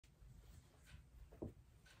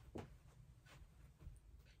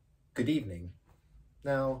Good evening.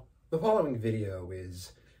 Now, the following video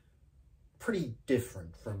is pretty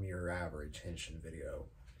different from your average Henshin video.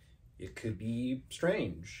 It could be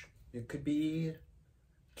strange. It could be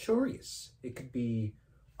curious. It could be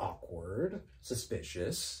awkward,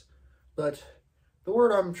 suspicious, but the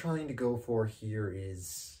word I'm trying to go for here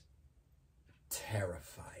is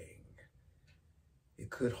terrifying. It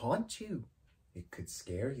could haunt you. It could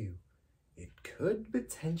scare you. It could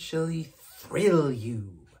potentially thrill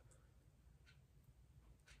you.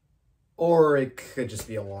 Or it could just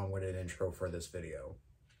be a long-winded intro for this video.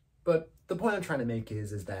 But the point I'm trying to make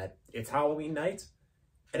is that it's Halloween night,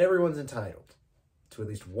 and everyone's entitled to at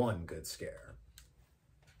least one good scare.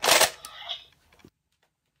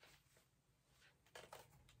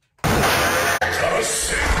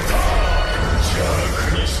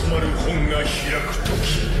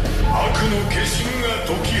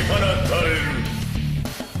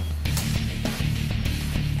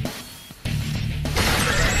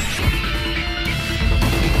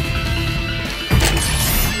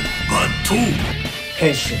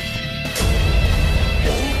 Henshin.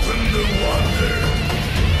 Open the wonder.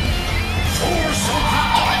 Force of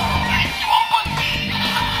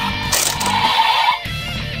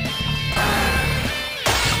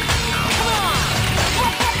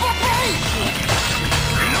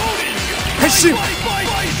Henshin.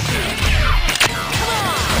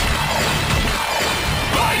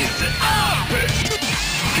 Rise up.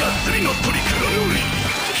 Gatsuri no Torikuro.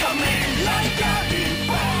 Kamen Rider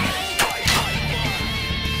Rivaj.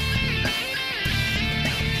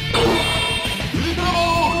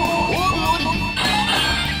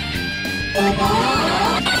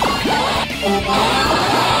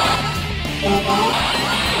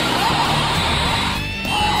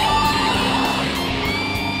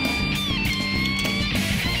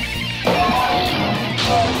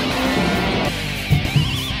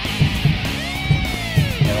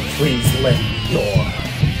 Now please lend me your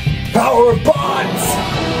power bonds!